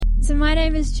So my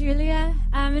name is Julia.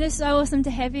 It is so awesome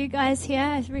to have you guys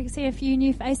here. We can see a few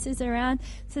new faces around.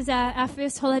 This is our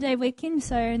first holiday weekend,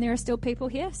 and there are still people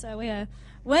here, so we are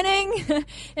winning.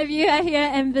 If you are here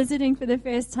and visiting for the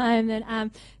first time,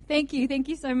 then thank you. Thank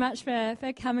you so much for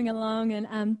coming along,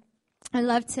 and I'd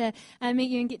love to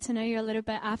meet you and get to know you a little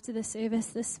bit after the service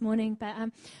this morning. But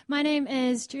my name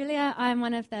is Julia. I'm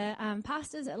one of the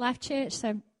pastors at Life Church,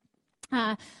 so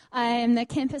I am the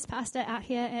campus pastor out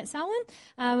here at Selwyn,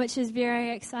 which is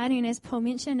very exciting. As Paul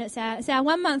mentioned, it's our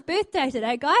 1 month birthday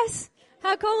today, guys.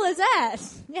 How cool is that?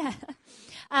 Yeah.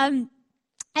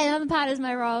 Another part of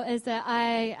my role is that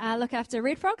I look after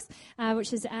Red Frogs,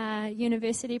 which is our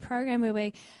university program where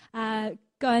we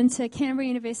go into Canterbury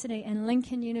University and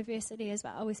Lincoln University as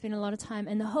well. We spend a lot of time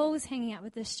in the halls hanging out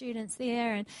with the students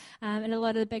there and a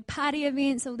lot of the big party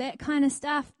events, all that kind of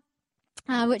stuff.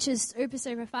 Which is super,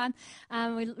 super fun.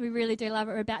 We really do love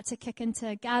it. We're about to kick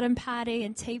into garden party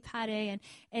and tea party and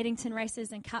Eddington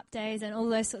races and cup days and all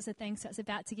those sorts of things. So it's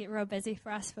about to get real busy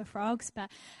for us for Frogs.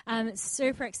 But it's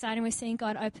super exciting. We're seeing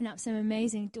God open up some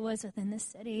amazing doors within the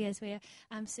city as we're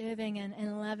serving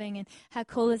and loving. And how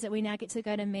cool is it we now get to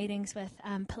go to meetings with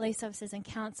police officers and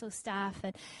council staff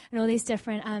and all these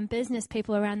different business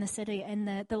people around the city. And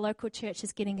the local church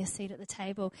is getting a seat at the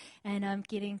table and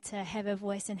getting to have a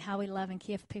voice in how we love and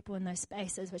care for people in those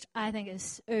spaces, which I think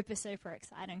is super, super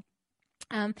exciting.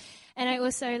 And I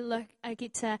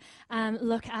get to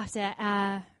look after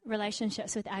our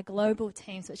relationships with our global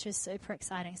teams, which is super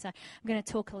exciting. So I'm going to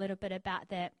talk a little bit about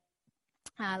that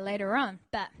later on.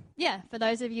 But yeah, for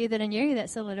those of you that are new,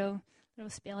 that's a little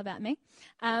spiel about me.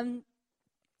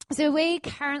 So we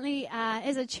currently,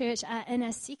 as a church, are in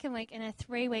a second week in a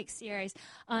 3-week series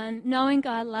on knowing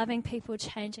God, loving people,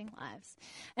 changing lives.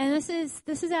 And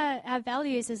this is our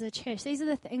values as a church. These are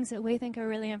the things that we think are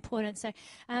really important. So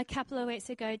a couple of weeks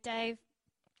ago, Dave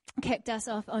kicked us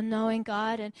off on knowing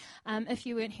God. And if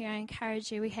you weren't here, I encourage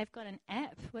you. We have got an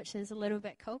app, which is a little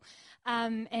bit cool.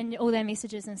 And all their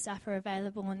messages and stuff are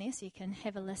available on there, so you can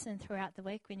have a listen throughout the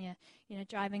week when you're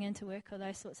driving into work or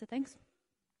those sorts of things.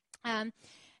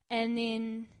 And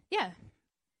then,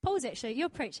 Paul's you're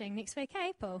preaching next week,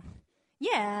 hey, Paul?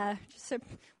 Yeah. So,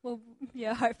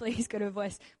 hopefully he's got a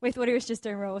voice. We thought he was just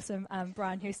doing real awesome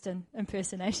Brian Houston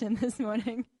impersonation this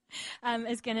morning.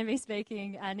 Is going to be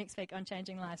speaking next week on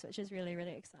changing lives, which is really,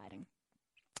 really exciting.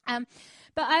 But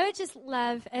I would just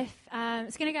love if,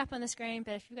 it's going to go up on the screen,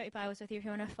 but if you've got your Bibles with you, if you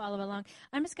want to follow along,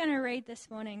 I'm just going to read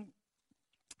this morning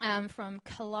from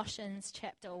Colossians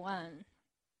chapter 1.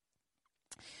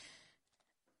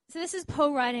 So this is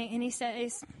Paul writing, and he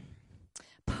says,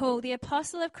 Paul, the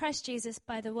apostle of Christ Jesus,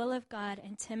 by the will of God,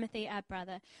 and Timothy, our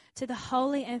brother, to the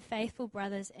holy and faithful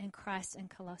brothers in Christ in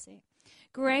Colossae.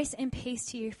 Grace and peace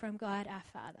to you from God our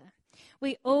Father.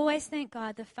 We always thank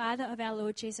God, the Father of our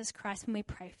Lord Jesus Christ, when we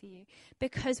pray for you,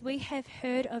 because we have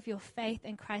heard of your faith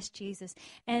in Christ Jesus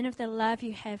and of the love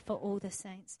you have for all the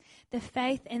saints, the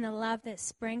faith and the love that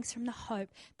springs from the hope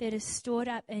that is stored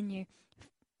up in you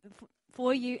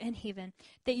for you in heaven,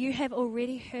 that you have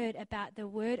already heard about the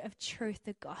word of truth,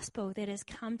 the gospel that has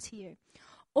come to you.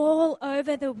 All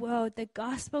over the world, the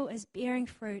gospel is bearing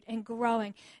fruit and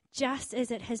growing, just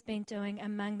as it has been doing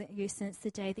among you since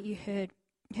the day that you heard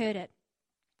it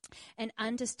and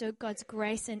understood God's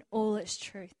grace in all its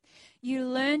truth. You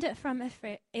learned it from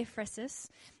Ephesus,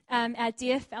 our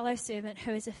dear fellow servant,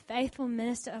 who is a faithful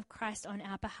minister of Christ on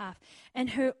our behalf,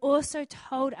 and who also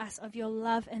told us of your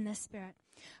love in the Spirit.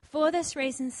 For this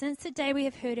reason, since the day we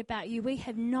have heard about you, we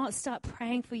have not stopped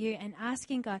praying for you and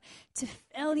asking God to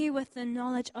fill you with the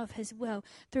knowledge of his will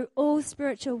through all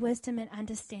spiritual wisdom and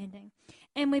understanding.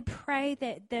 And we pray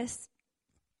this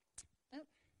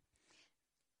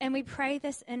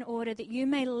in order that you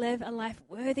may live a life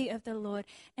worthy of the Lord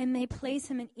and may please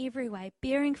him in every way,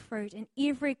 bearing fruit in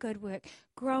every good work,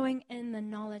 growing in the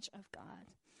knowledge of God.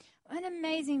 What an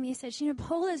amazing message.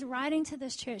 Paul is writing to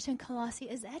this church in Colossae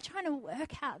as they're trying to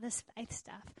work out this faith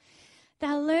stuff.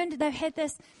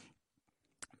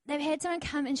 They've had someone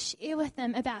come and share with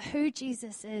them about who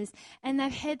Jesus is, and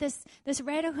they've had this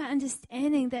radical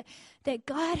understanding that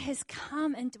God has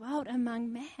come and dwelt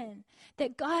among man,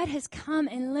 that God has come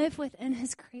and lived within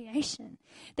his creation,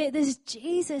 that this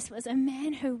Jesus was a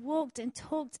man who walked and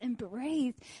talked and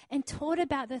breathed and taught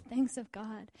about the things of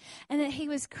God, and that he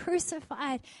was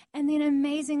crucified, and then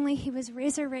amazingly he was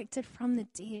resurrected from the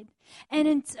dead. And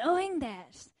in doing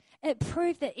that, it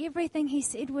proved that everything he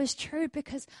said was true,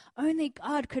 because only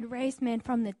God could raise man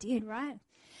from the dead, right?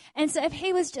 And so if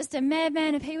he was just a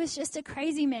madman, if he was just a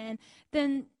crazy man,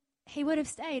 then he would have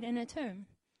stayed in a tomb.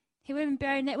 He would have been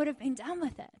buried and that would have been done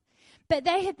with it. But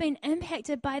they have been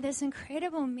impacted by this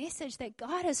incredible message that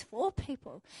God is for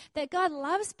people, that God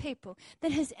loves people,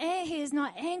 that He is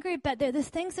not angry, but that the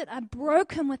things that are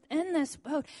broken within this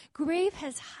world grieve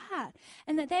His heart,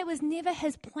 and that was never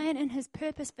His plan and His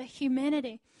purpose for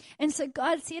humanity. And so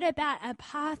God set about a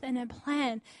path and a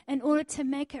plan in order to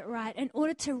make it right, in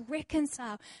order to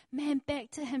reconcile man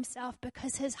back to Himself,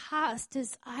 because His heart's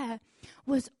desire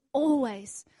was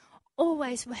always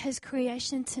for His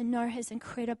creation to know His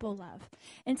incredible love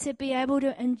and to be able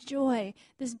to enjoy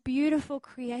this beautiful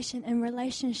creation in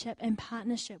relationship and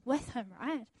partnership with Him,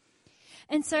 right?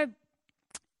 And so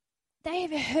they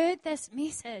have heard this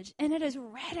message and it has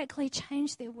radically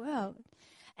changed their world.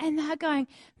 And they're going,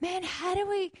 man, how do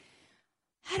we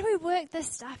work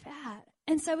this stuff out?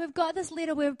 And so we've got this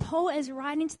letter where Paul is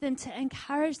writing to them to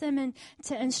encourage them and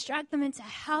to instruct them and to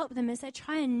help them as they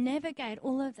try and navigate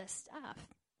all of this stuff.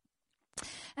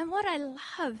 And what I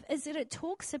love is that it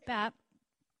talks about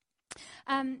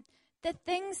the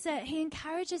things that he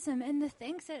encourages them and the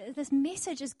things that this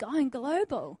message is going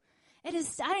global. It is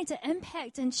starting to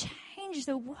impact and change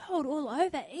the world all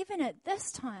over, even at this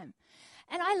time.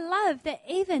 And I love that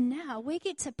even now we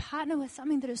get to partner with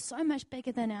something that is so much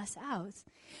bigger than ourselves.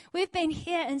 We've been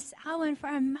here in Selwyn for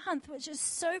a month, which is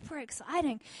super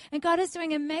exciting. And God is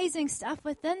doing amazing stuff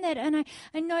within that. And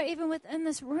I know even within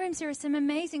this room, there are some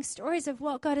amazing stories of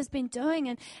what God has been doing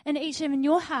in each of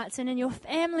your hearts and in your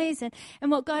families and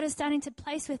what God is starting to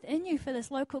place within you for this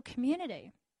local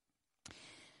community.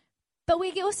 But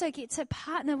we also get to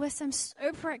partner with some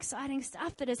super exciting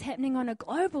stuff that is happening on a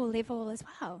global level as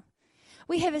well.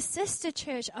 We have a sister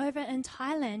church over in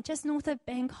Thailand, just north of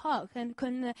Bangkok, in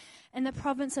the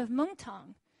province of Muang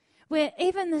Thong, where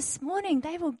even this morning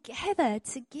they will gather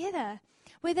together,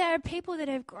 where there are people that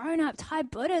have grown up Thai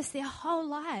Buddhists their whole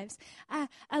lives, are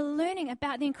learning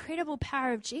about the incredible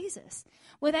power of Jesus,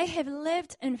 where they have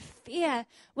lived in fear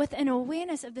with an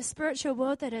awareness of the spiritual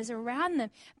world that is around them,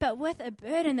 but with a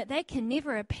burden that they can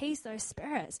never appease those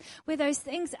spirits, where those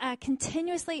things are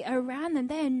continuously around them.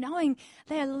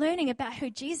 They are learning about who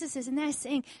Jesus is, and they're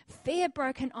seeing fear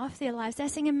broken off their lives. They're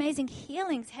seeing amazing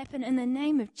healings happen in the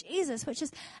name of Jesus, which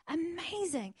is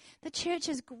amazing. The church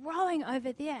is growing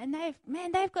over there, and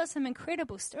they've got some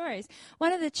incredible stories.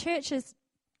 One of the churches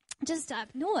just up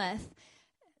north,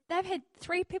 they've had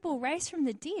 3 people raised from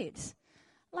the dead.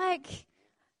 Like,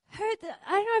 I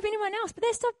don't know of anyone else, but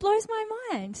that stuff blows my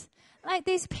mind. Like,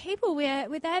 these people where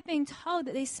they're being told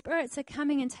that these spirits are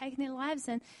coming and taking their lives,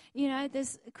 and,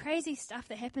 there's crazy stuff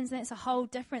that happens, and that's a whole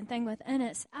different thing within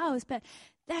itself, but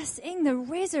they're seeing the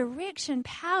resurrection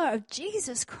power of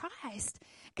Jesus Christ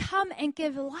come and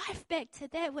give life back to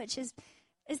that which is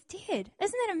dead.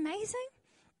 Isn't that amazing?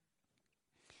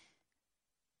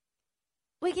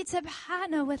 We get to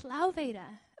partner with Lao Vida.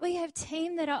 We have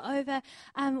team that are over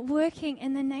working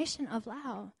in the nation of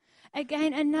Lao.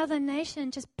 Again, another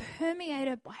nation just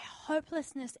permeated by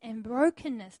hopelessness and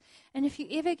brokenness. And if you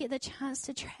ever get the chance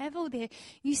to travel there,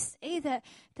 you see that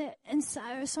in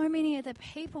so many of the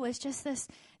people is just this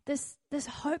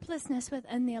hopelessness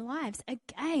within their lives.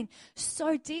 Again,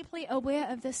 so deeply aware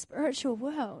of the spiritual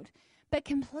world, but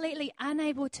completely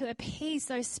unable to appease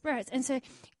those spirits. And so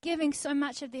giving so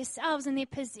much of themselves and their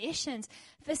possessions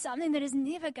for something that is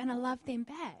never going to love them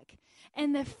back.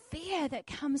 And the fear that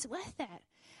comes with that.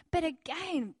 But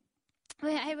again,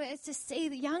 we're able to see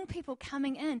the young people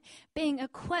coming in, being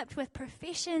equipped with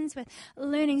professions, with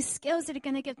learning skills that are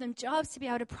going to give them jobs to be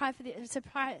able to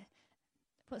provide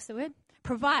for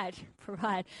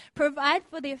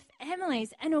their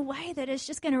families in a way that is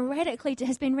just going to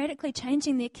has been radically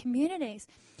changing their communities.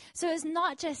 So it's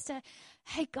not just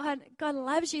hey, God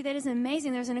loves you. That is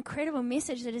amazing. There's an incredible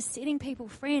message that is setting people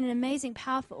free in an amazing,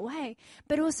 powerful way.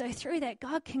 But also through that,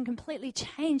 God can completely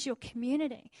change your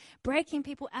community, breaking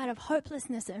people out of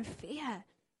hopelessness and fear.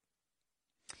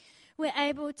 We're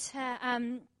able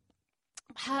to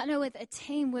partner with a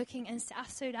team working in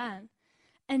South Sudan,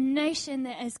 a nation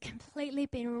that has completely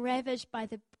been ravaged by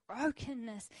the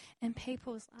brokenness in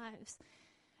people's lives,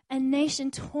 a nation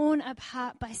torn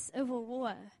apart by civil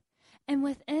war. And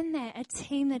within that, a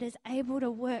team that is able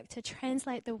to work to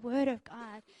translate the word of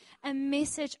God, a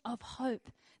message of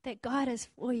hope that God is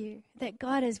for you, that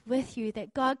God is with you,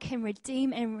 that God can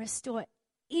redeem and restore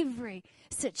every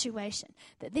situation,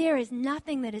 that there is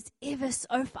nothing that is ever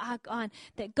so far gone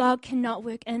that God cannot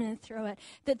work in and through it,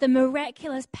 that the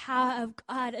miraculous power of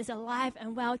God is alive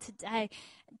and well today,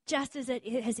 just as it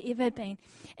has ever been.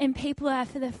 And people are,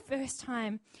 for the first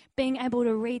time, being able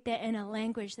to read that in a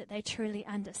language that they truly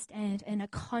understand, in a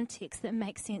context that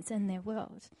makes sense in their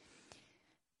world.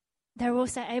 They're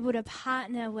also able to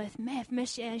partner with MAF,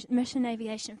 Mission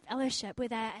Aviation Fellowship, where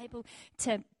they're able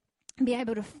to be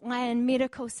able to fly in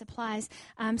medical supplies,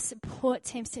 support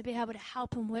teams to be able to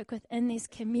help and work within these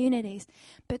communities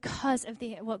because of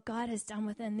what God has done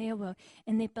within their world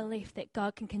and their belief that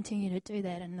God can continue to do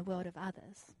that in the world of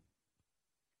others.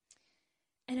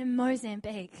 And in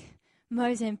Mozambique,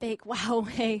 wow,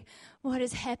 what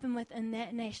has happened within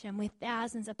that nation where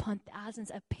thousands upon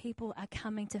thousands of people are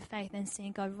coming to faith and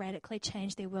seeing God radically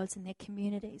change their worlds and their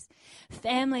communities.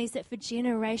 Families that for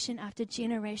generation after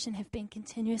generation have been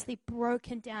continuously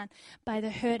broken down by the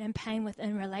hurt and pain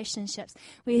within relationships.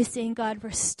 We are seeing God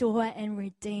restore and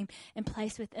redeem and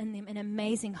place within them an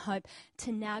amazing hope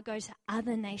to now go to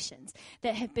other nations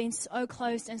that have been so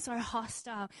closed and so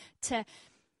hostile to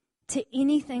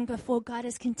anything before. God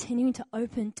is continuing to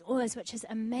open doors, which is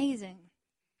amazing.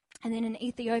 And then in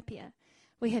Ethiopia,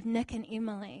 we have Nick and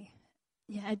Emily,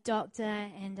 a doctor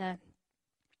and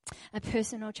a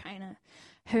personal trainer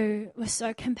who were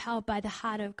so compelled by the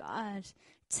heart of God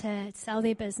to sell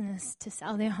their business, to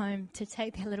sell their home, to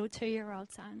take their little 2-year-old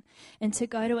son, and to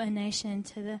go to a nation,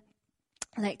 to the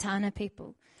Lake Tana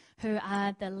people, who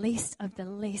are the least of the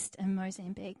least in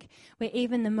Mozambique, where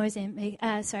even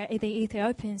the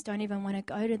Ethiopians don't even want to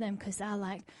go to them because they're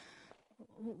like,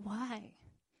 why?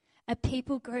 A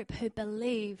people group who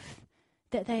believe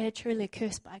that they are truly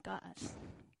cursed by God.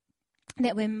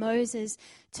 That when Moses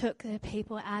took the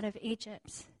people out of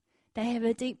Egypt, they have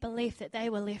a deep belief that they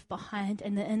were left behind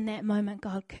and that in that moment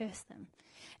God cursed them.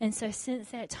 And so since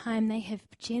that time, they have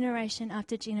generation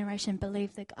after generation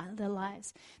believed the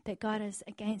lies, that God is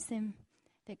against them,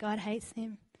 that God hates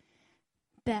them.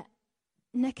 But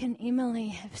Nick and Emily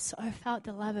have so felt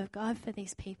the love of God for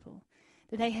these people,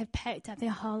 that they have packed up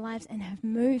their whole lives and have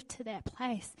moved to that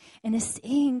place and are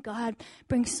seeing God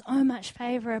bring so much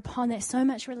favor upon that, so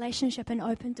much relationship and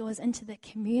open doors into the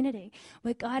community,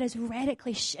 where God is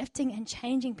radically shifting and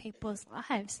changing people's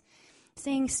lives.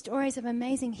 Seeing stories of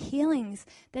amazing healings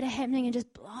that are happening and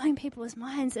just blowing people's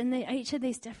minds in each of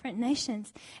these different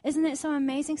nations. Isn't that so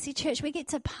amazing? See, church, we get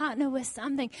to partner with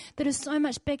something that is so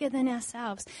much bigger than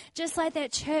ourselves. Just like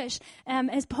that church,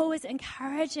 as Paul was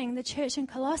encouraging the church in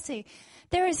Colossae,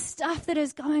 there is stuff that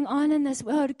is going on in this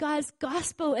world. God's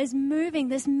gospel is moving.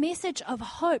 This message of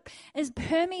hope is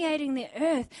permeating the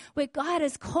earth, where God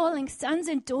is calling sons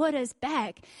and daughters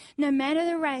back, no matter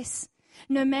the race,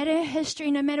 no matter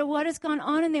history, no matter what has gone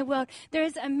on in their world. There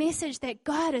is a message that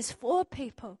God is for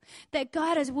people, that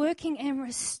God is working and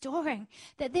restoring,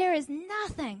 that there is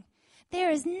nothing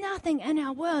in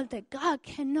our world that God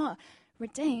cannot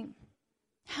redeem.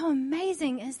 How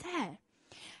amazing is that?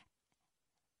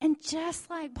 And just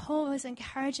like Paul was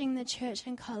encouraging the church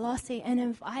in Colossae and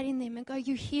inviting them and go,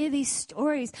 you hear these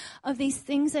stories of these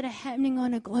things that are happening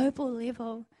on a global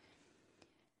level.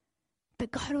 But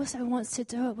God also wants to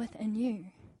do it within you.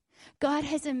 God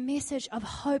has a message of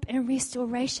hope and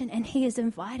restoration, and He is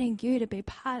inviting you to be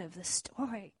part of the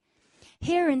story.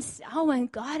 Here in Selwyn,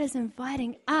 God is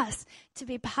inviting us to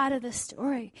be part of the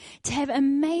story, to have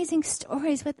amazing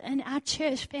stories within our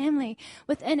church family,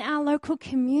 within our local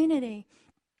community,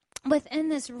 within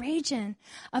this region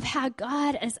of how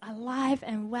God is alive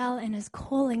and well and is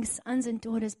calling sons and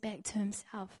daughters back to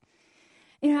Himself.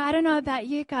 You know, I don't know about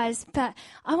you guys, but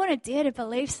I want to dare to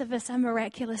believe some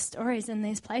miraculous stories in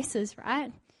these places,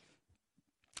 right?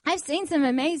 I've seen some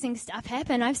amazing stuff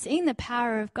happen. I've seen the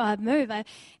power of God move.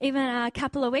 Even a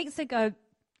couple of weeks ago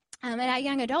at our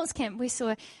young adults camp, we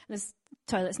saw, this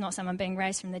toilet's not someone being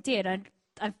raised from the dead.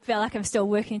 I feel like I'm still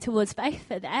working towards faith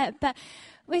for that. But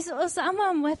we saw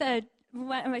someone with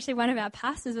actually one of our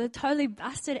pastors with a totally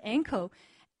busted ankle.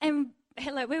 And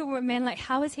like we were, man, like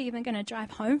how is he even going to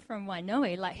drive home from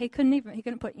Wainui? Like he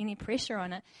couldn't put any pressure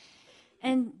on it.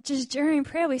 And just during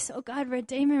prayer, we saw God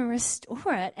redeem and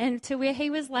restore it, and to where he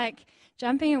was like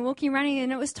jumping and walking, running,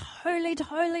 and it was totally,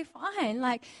 totally fine.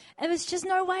 Like it was just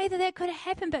no way that could have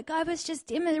happened, but God was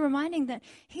just reminding that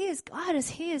He is God, as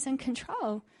He is in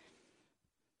control.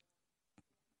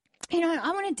 You know,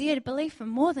 I want to dare to believe for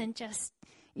more than just,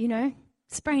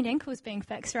 sprained ankles being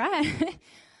fixed, right?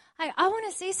 I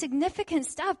want to see significant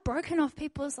stuff broken off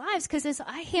people's lives, because as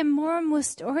I hear more and more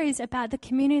stories about the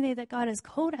community that God has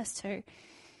called us to,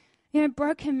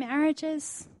 broken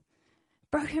marriages,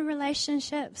 broken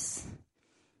relationships,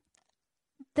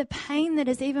 the pain that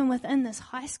is even within this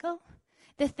high school,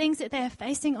 the things that they are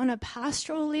facing on a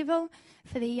pastoral level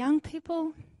for the young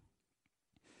people.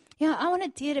 I want to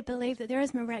dare to believe that there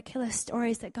is miraculous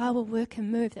stories that God will work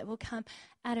and move that will come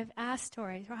out of our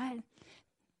stories, right?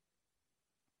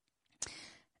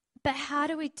 But how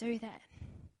do we do that?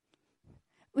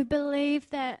 We believe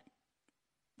that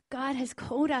God has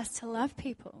called us to love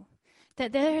people.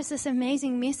 That there is this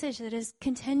amazing message that is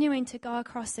continuing to go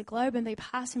across the globe and be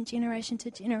passed from generation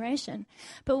to generation.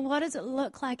 But what does it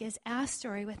look like as our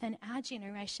story within our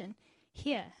generation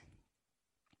here?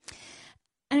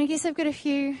 And I guess I've got a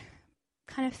few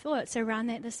kind of thoughts around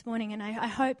that this morning, and I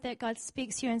hope that God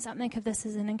speaks to you and something of this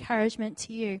as an encouragement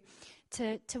to you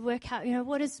to work out,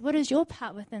 what is your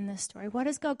part within this story? What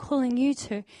is God calling you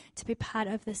to be part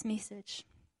of this message?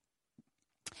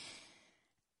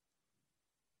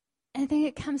 And I think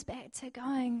it comes back to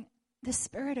going, the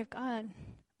Spirit of God.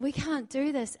 We can't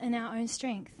do this in our own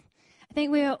strength. I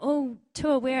think we are all too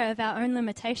aware of our own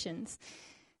limitations.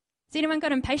 Has anyone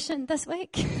got impatient this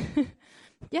week?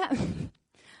 Yeah.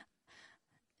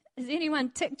 Has anyone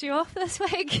ticked you off this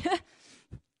week?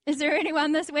 Is there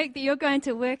anyone this week that you're going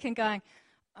to work and going,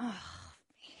 oh,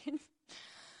 man.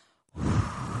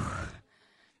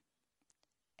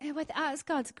 And without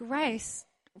God's grace,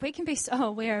 we can be so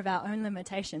aware of our own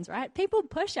limitations, right? People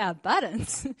push our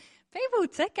buttons. People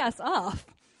tick us off.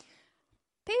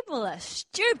 People are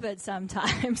stupid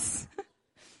sometimes.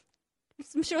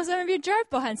 I'm sure some of you drove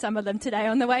behind some of them today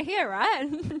on the way here, right?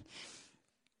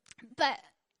 But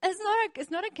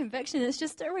it's not a conviction. It's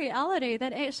just a reality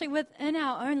that actually within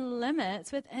our own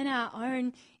limits, within our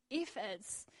own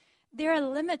efforts, there are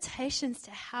limitations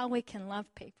to how we can love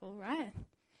people, right?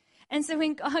 And so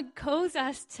when God calls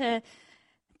us to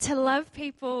love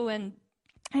people, and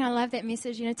I love that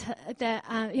message,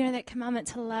 that commandment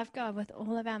to love God with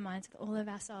all of our minds, with all of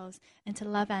our souls, and to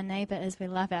love our neighbor as we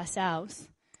love ourselves.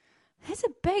 That's a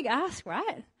big ask,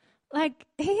 right? Like,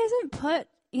 He hasn't put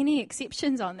any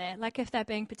exceptions on that. Like, if they're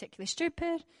being particularly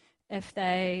stupid, if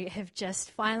they have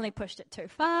just finally pushed it too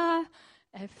far,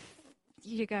 if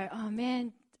you go, oh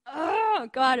man, oh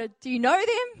God, do you know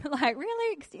them? Like,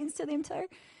 really extends to them too.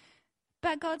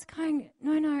 But God's going,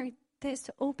 no, that's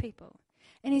to all people.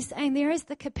 And He's saying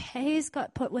He's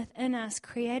got put within us,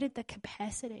 created the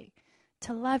capacity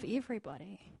to love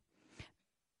everybody.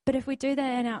 But if we do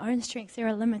that in our own strength, there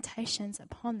are limitations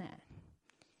upon that.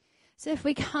 So if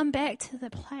we come back to the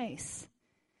place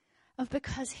of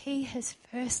because He has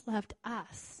first loved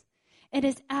us, it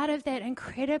is out of that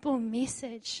incredible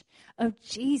message of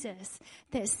Jesus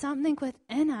that something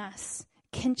within us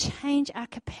can change our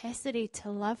capacity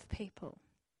to love people.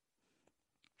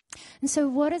 And so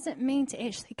what does it mean to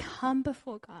actually come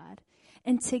before God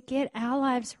and to get our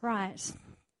lives right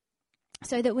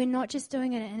so that we're not just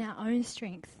doing it in our own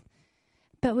strength,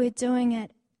 but we're doing it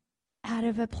out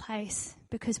of a place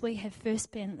because we have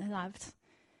first been loved,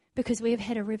 because we have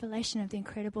had a revelation of the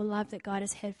incredible love that God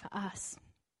has had for us.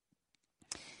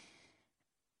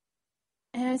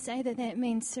 And I say that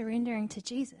means surrendering to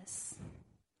Jesus,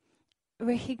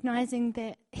 recognizing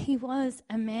that He was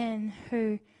a man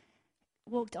who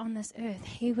walked on this earth.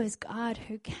 He was God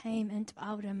who came and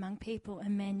dwelled among people,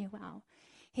 Emmanuel.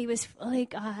 He was fully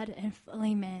God and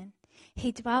fully man.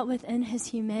 He dwelt within His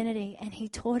humanity, and He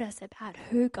taught us about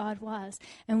who God was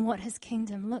and what His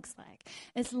kingdom looks like.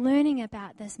 It's learning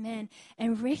about this man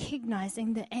and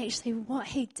recognizing that actually what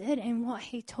He did and what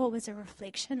He taught was a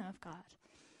reflection of God.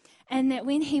 And that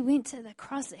when He went to the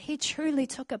cross, that He truly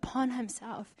took upon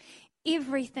Himself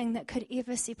everything that could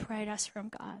ever separate us from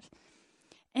God.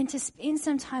 And to spend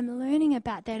some time learning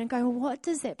about that and going, what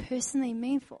does that personally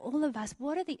mean for all of us?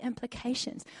 What are the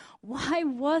implications? Why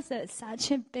was it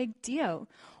such a big deal?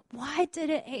 Why did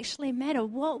it actually matter?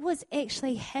 What was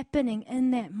actually happening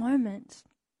in that moment?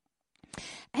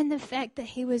 And the fact that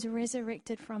He was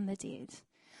resurrected from the dead.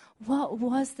 What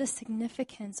was the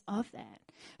significance of that?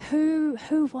 Who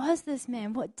was this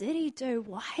man? What did He do?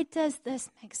 Why does this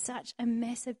make such a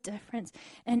massive difference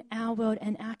in our world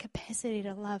and our capacity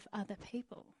to love other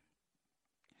people?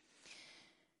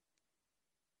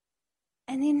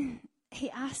 And then He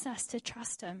asks us to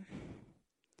trust Him.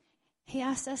 He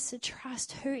asks us to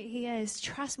trust who He is,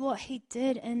 trust what He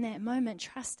did in that moment,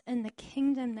 trust in the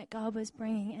kingdom that God was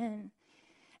bringing in.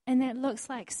 And that looks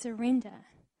like surrender.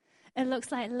 It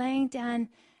looks like laying down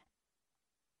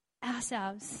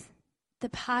ourselves, the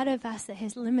part of us that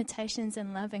has limitations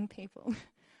in loving people,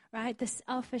 right? The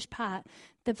selfish part,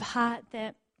 the part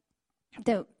that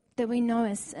we know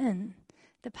is sin,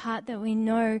 the part that we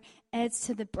know adds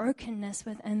to the brokenness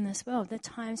within this world, the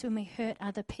times when we hurt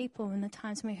other people and the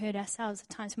times when we hurt ourselves,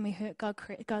 the times when we hurt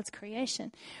God's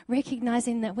creation,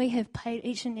 recognizing that we have played,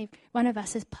 each and every one of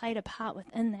us has played a part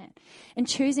within that, and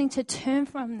choosing to turn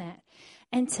from that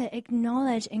and to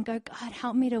acknowledge and go, God,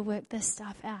 help me to work this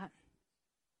stuff out.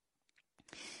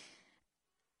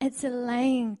 It's a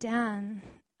laying down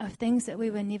of things that we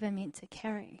were never meant to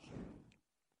carry.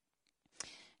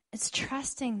 It's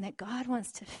trusting that God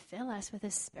wants to fill us with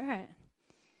His Spirit.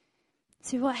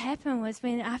 So what happened was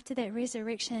when after that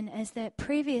resurrection is that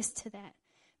previous to that,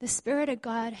 the Spirit of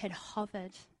God had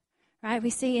hovered, right?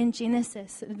 We see in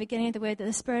Genesis, at the beginning of the word, that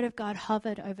the Spirit of God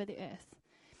hovered over the earth.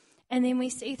 And then we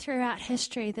see throughout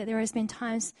history that there has been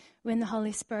times when the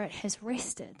Holy Spirit has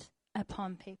rested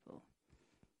upon people.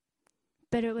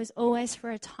 But it was always for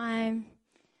a time,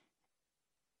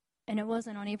 and it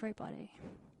wasn't on everybody.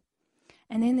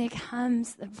 And then there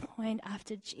comes the point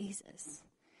after Jesus,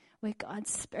 where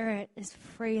God's Spirit is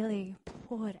freely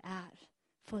poured out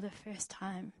for the first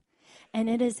time. And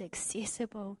it is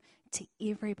accessible to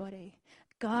everybody.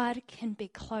 God can be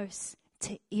close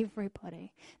to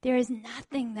everybody. There is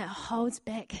nothing that holds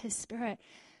back His Spirit.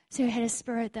 So He had a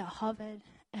Spirit that hovered,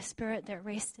 a Spirit that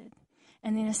rested,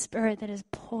 and then a Spirit that is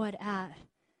poured out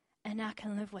and now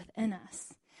can live within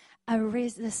us.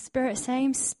 The Spirit,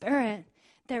 same Spirit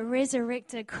that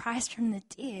resurrected Christ from the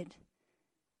dead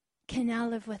can now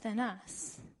live within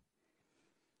us.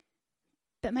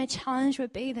 But my challenge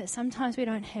would be that sometimes we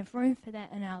don't have room for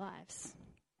that in our lives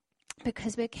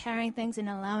because we're carrying things and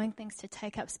allowing things to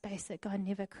take up space that God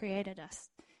never created us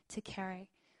to carry,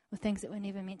 or things that were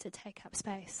never meant to take up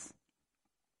space.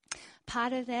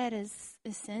 Part of that is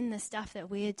sin, the stuff that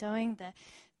we're doing,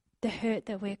 the hurt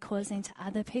that we're causing to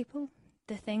other people,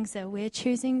 the things that we're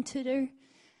choosing to do.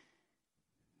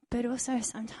 But also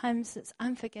sometimes it's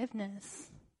unforgiveness.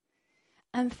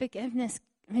 Unforgiveness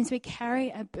means we carry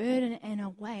a burden and a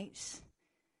weight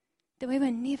that we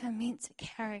were never meant to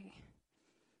carry.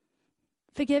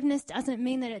 Forgiveness doesn't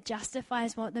mean that it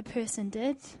justifies what the person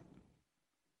did.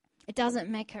 It doesn't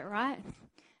make it right.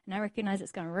 And I recognize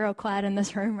it's going real quiet in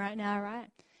this room right now, right?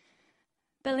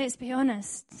 But let's be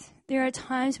honest. There are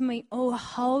times when we all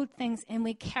hold things and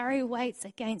we carry weights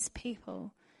against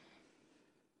people.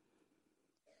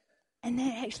 And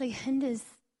that actually hinders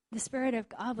the Spirit of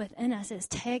God within us.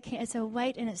 It's a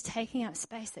weight and it's taking up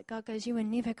space that God goes, you were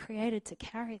never created to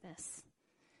carry this.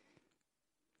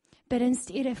 But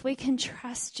instead, if we can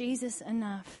trust Jesus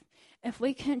enough, if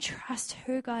we can trust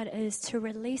who God is to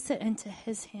release it into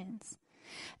His hands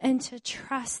and to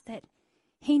trust that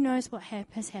He knows what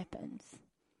has happened.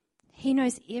 He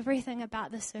knows everything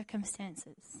about the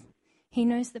circumstances. He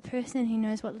knows the person. He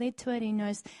knows what led to it. He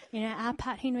knows, our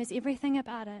part. He knows everything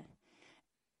about it.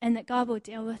 And that God will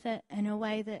deal with it in a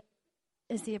way that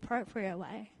is the appropriate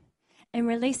way. And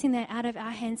releasing that out of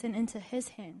our hands and into His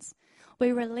hands,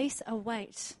 we release a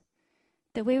weight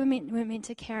that we were meant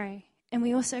to carry. And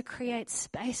we also create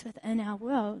space within our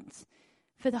worlds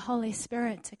for the Holy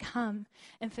Spirit to come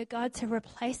and for God to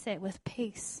replace that with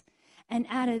peace. And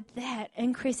out of that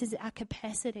increases our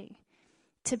capacity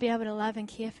to be able to love and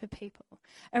care for people.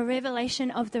 A revelation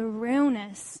of the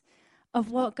realness of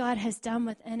what God has done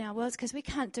within our worlds, because we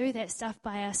can't do that stuff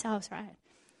by ourselves, right?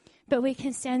 But we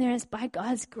can stand there, and it's by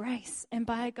God's grace and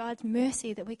by God's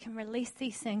mercy that we can release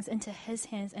these things into His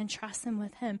hands and trust them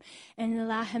with Him and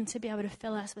allow Him to be able to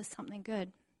fill us with something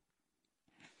good.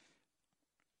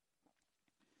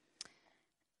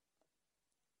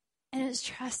 And it's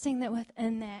trusting that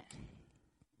within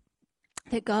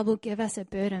that God will give us a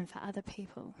burden for other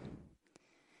people.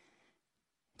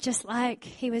 Just like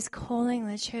He was calling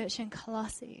the church in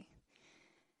Colossae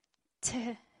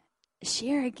to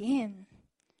share again,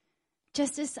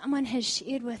 just as someone has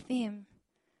shared with them.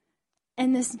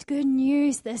 And this good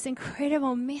news, this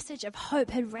incredible message of hope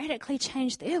had radically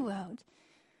changed their world.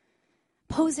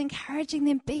 Paul's encouraging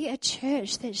them, be a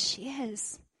church that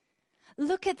shares.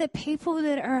 Look at the people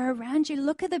that are around you.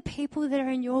 Look at the people that are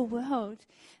in your world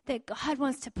that God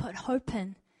wants to put hope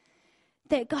in.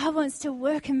 That God wants to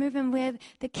work and move in, where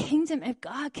the kingdom of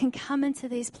God can come into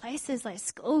these places like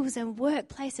schools and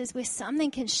workplaces where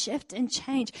something can shift and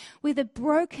change, where the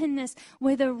brokenness,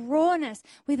 where the rawness,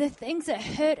 where the things that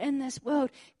hurt in this world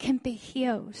can be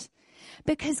healed.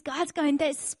 Because God's going,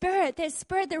 that spirit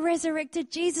that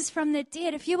resurrected Jesus from the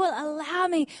dead, if you will allow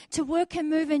me to work and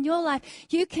move in your life,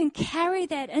 you can carry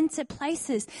that into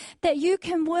places, that you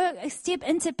can step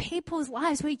into people's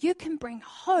lives where you can bring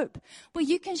hope, where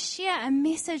you can share a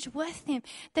message with them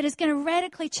that is going to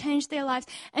radically change their lives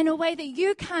in a way that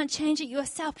you can't change it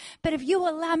yourself. But if you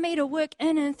allow me to work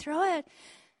in and through it,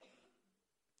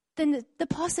 then the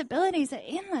possibilities are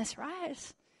endless, right?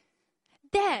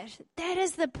 That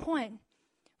is the point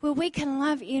where we can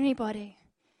love anybody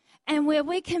and where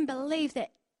we can believe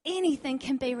that anything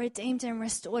can be redeemed and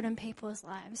restored in people's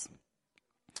lives.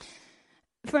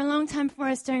 For a long time before I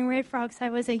was doing Red Frogs, I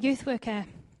was a youth worker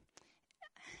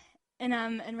in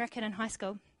Riccarton High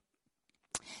School.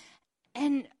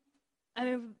 And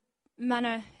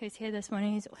Mana, who's here this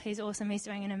morning, he's awesome. He's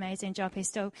doing an amazing job. He's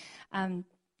still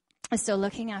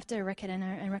looking after Rickett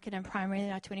and Rickett in primary,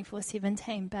 our 24/7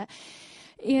 team. But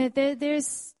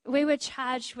we were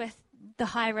charged with the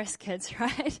high risk kids,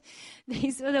 right?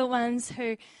 These were the ones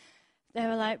who they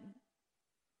were like,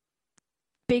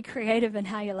 be creative in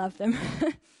how you love them.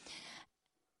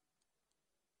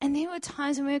 And there were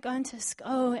times when we were going to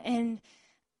school and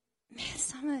man,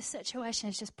 some of the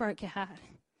situations just broke your heart.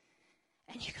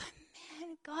 And you go,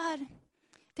 man, God,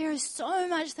 there is so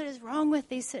much that is wrong with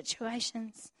these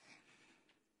situations.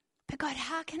 But God,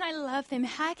 how can I love them?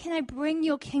 How can I bring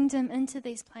your kingdom into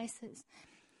these places?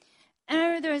 And I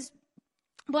remember there was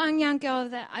one young girl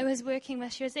that I was working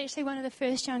with. She was actually one of the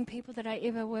first young people that I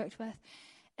ever worked with.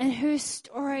 And her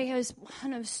story was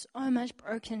one of so much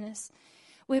brokenness,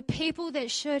 where people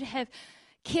that should have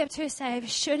kept her safe,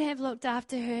 should have looked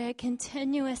after her,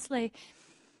 continuously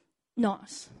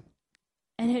not.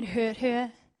 And it hurt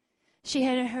her. She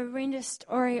had a horrendous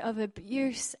story of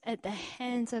abuse at the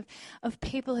hands of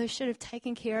people who should have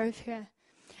taken care of her.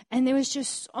 And there was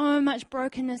just so much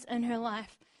brokenness in her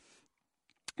life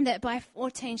that by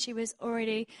 14 she was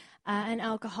already an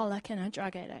alcoholic and a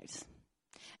drug addict.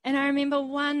 And I remember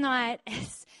one night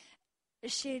as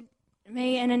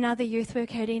me and another youth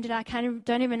worker had ended up, I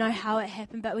don't even know how it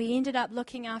happened, but we ended up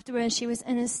looking after her, and she was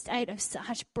in a state of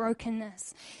such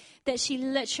brokenness that she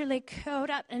literally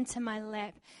curled up into my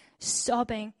lap,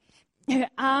 sobbing. Her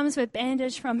arms were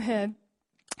bandaged from her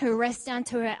wrist down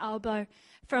to her elbow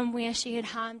from where she had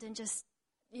harmed and just,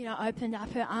 opened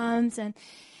up her arms. And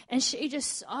she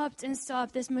just sobbed and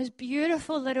sobbed, this most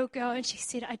beautiful little girl. And she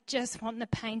said, I just want the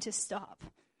pain to stop.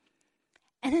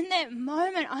 And in that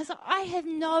moment, I was like, I have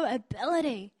no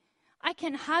ability. I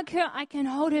can hug her, I can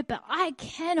hold her, but I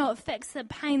cannot fix the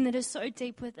pain that is so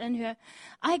deep within her.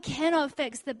 I cannot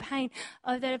fix the pain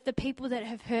of the people that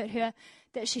have hurt her,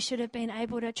 that she should have been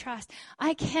able to trust.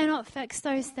 I cannot fix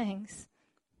those things.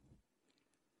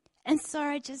 And so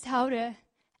I just held her,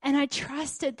 and I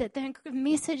trusted that the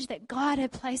message that God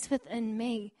had placed within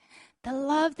me, the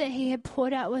love that he had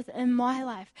poured out within my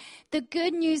life, the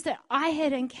good news that I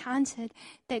had encountered,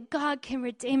 that God can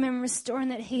redeem and restore, and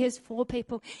that he is for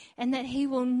people, and that he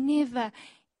will never,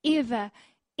 ever,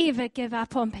 ever give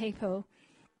up on people.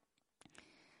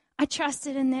 I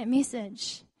trusted in that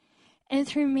message. And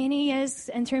through many years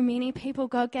and through many people,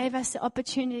 God gave us the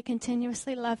opportunity to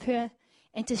continuously love her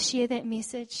and to share that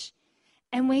message.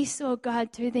 And we saw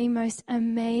God do the most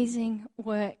amazing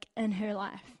work in her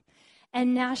life.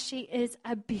 And now she is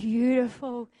a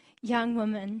beautiful young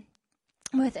woman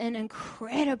with an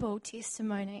incredible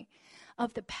testimony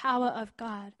of the power of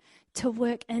God to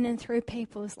work in and through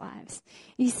people's lives.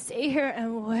 You see her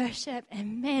in worship,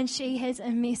 and man, she has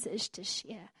a message to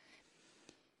share.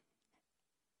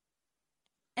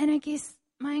 And I guess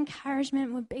my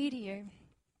encouragement would be to you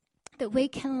that we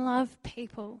can love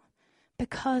people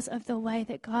because of the way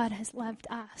that God has loved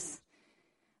us,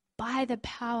 by the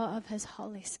power of his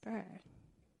Holy Spirit.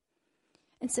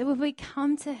 And so when we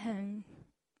come to him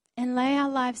and lay our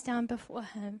lives down before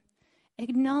him,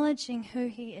 acknowledging who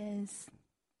he is,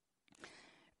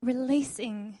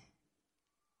 releasing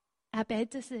our bad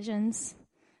decisions,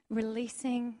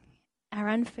 releasing our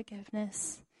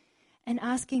unforgiveness, and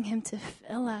asking him to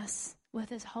fill us with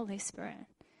his Holy Spirit,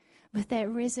 with that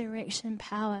resurrection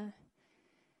power,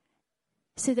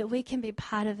 so that we can be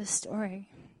part of the story.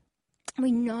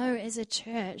 We know as a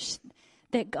church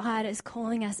that God is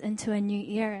calling us into a new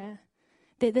era,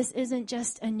 that this isn't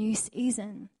just a new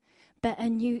season, but a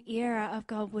new era of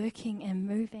God working and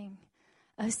moving,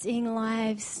 of seeing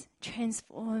lives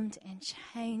transformed and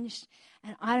changed.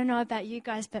 And I don't know about you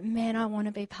guys, but man, I want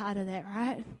to be part of that,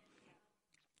 right?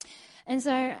 And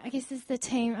so I guess as the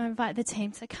team, I invite the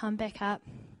team to come back up.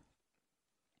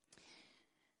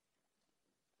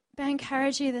 But I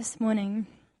encourage you this morning,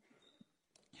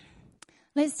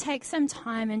 let's take some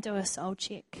time and do a soul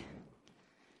check.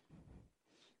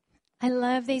 I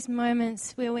love these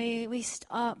moments where we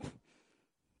stop,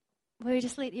 where we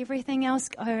just let everything else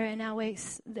go in our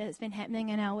weeks that's been happening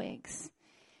in our weeks.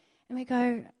 And we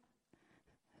go,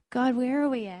 God, where are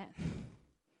we at?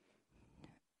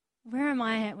 Where am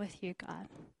I at with you, God?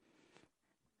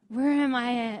 Where am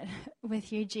I at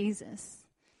with you, Jesus?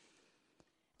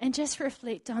 And just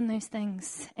reflect on those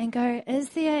things and go, is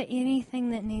there anything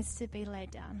that needs to be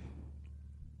laid down?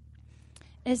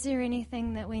 Is there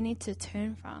anything that we need to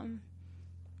turn from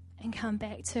and come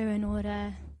back to in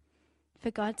order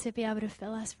for God to be able to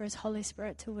fill us, for his Holy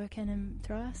Spirit to work in and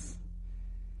through us?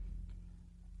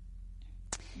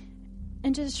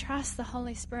 And just trust the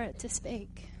Holy Spirit to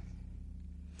speak.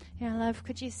 Love,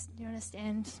 you want to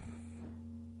stand?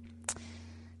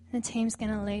 The team's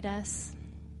going to lead us.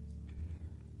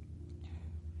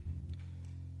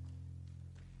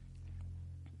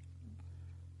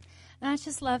 And I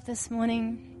just love this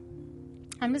morning.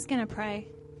 I'm just going to pray.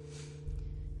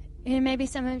 Maybe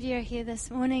some of you are here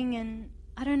this morning and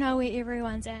I don't know where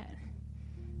everyone's at.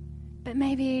 But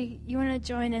maybe you want to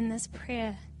join in this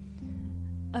prayer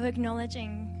of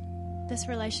acknowledging this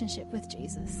relationship with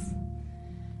Jesus.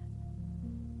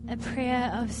 A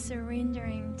prayer of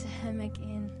surrendering to Him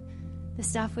again the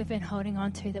stuff we've been holding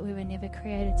on to that we were never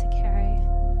created to carry.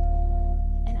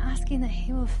 And asking that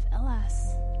He will fill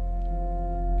us.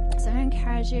 So I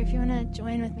encourage you, if you want to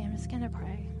join with me, I'm just going to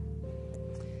pray.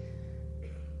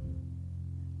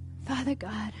 Father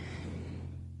God,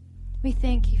 we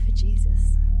thank you for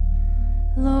Jesus.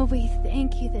 Lord, we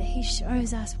thank you that He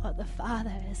shows us what the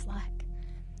Father is like.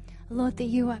 Lord, that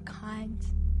you are kind.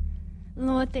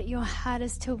 Lord, that your heart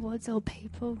is towards all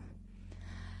people.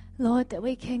 Lord, that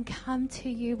we can come to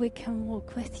you, we can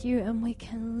walk with you, and we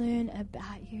can learn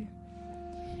about you.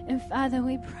 And Father,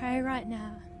 we pray right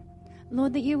now,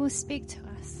 Lord, that you will speak to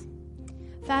us.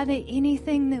 Father,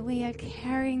 anything that we are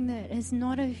carrying that is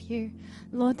not of you,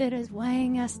 Lord, that is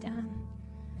weighing us down,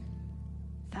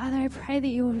 Father, I pray that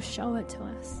you will show it to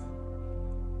us.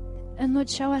 And Lord,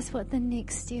 show us what the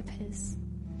next step is.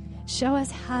 Show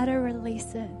us how to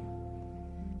release it.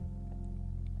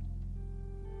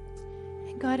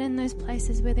 And God, in those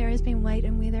places where there has been weight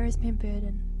and where there has been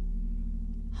burden,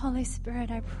 Holy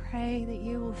Spirit, I pray that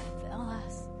you will fill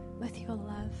us with your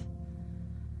love.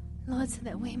 Lord, so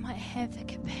that we might have the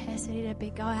capacity to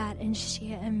go out and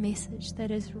share a message that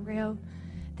is real,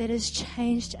 that has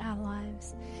changed our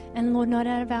lives. And Lord, not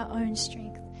out of our own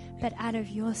strength, but out of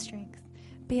your strength.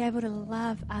 Be able to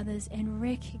love others and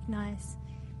recognize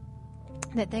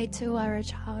that they too are a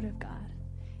child of God.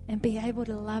 And be able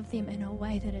to love them in a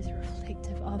way that is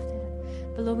reflective of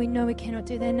that. But Lord, we know we cannot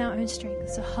do that in our own strength.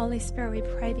 So Holy Spirit, we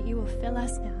pray that you will fill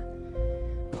us now.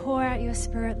 Pour out your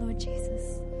Spirit, Lord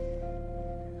Jesus.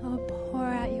 Lord, pour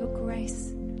out your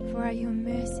grace, pour out your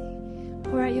mercy,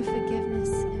 pour out your forgiveness,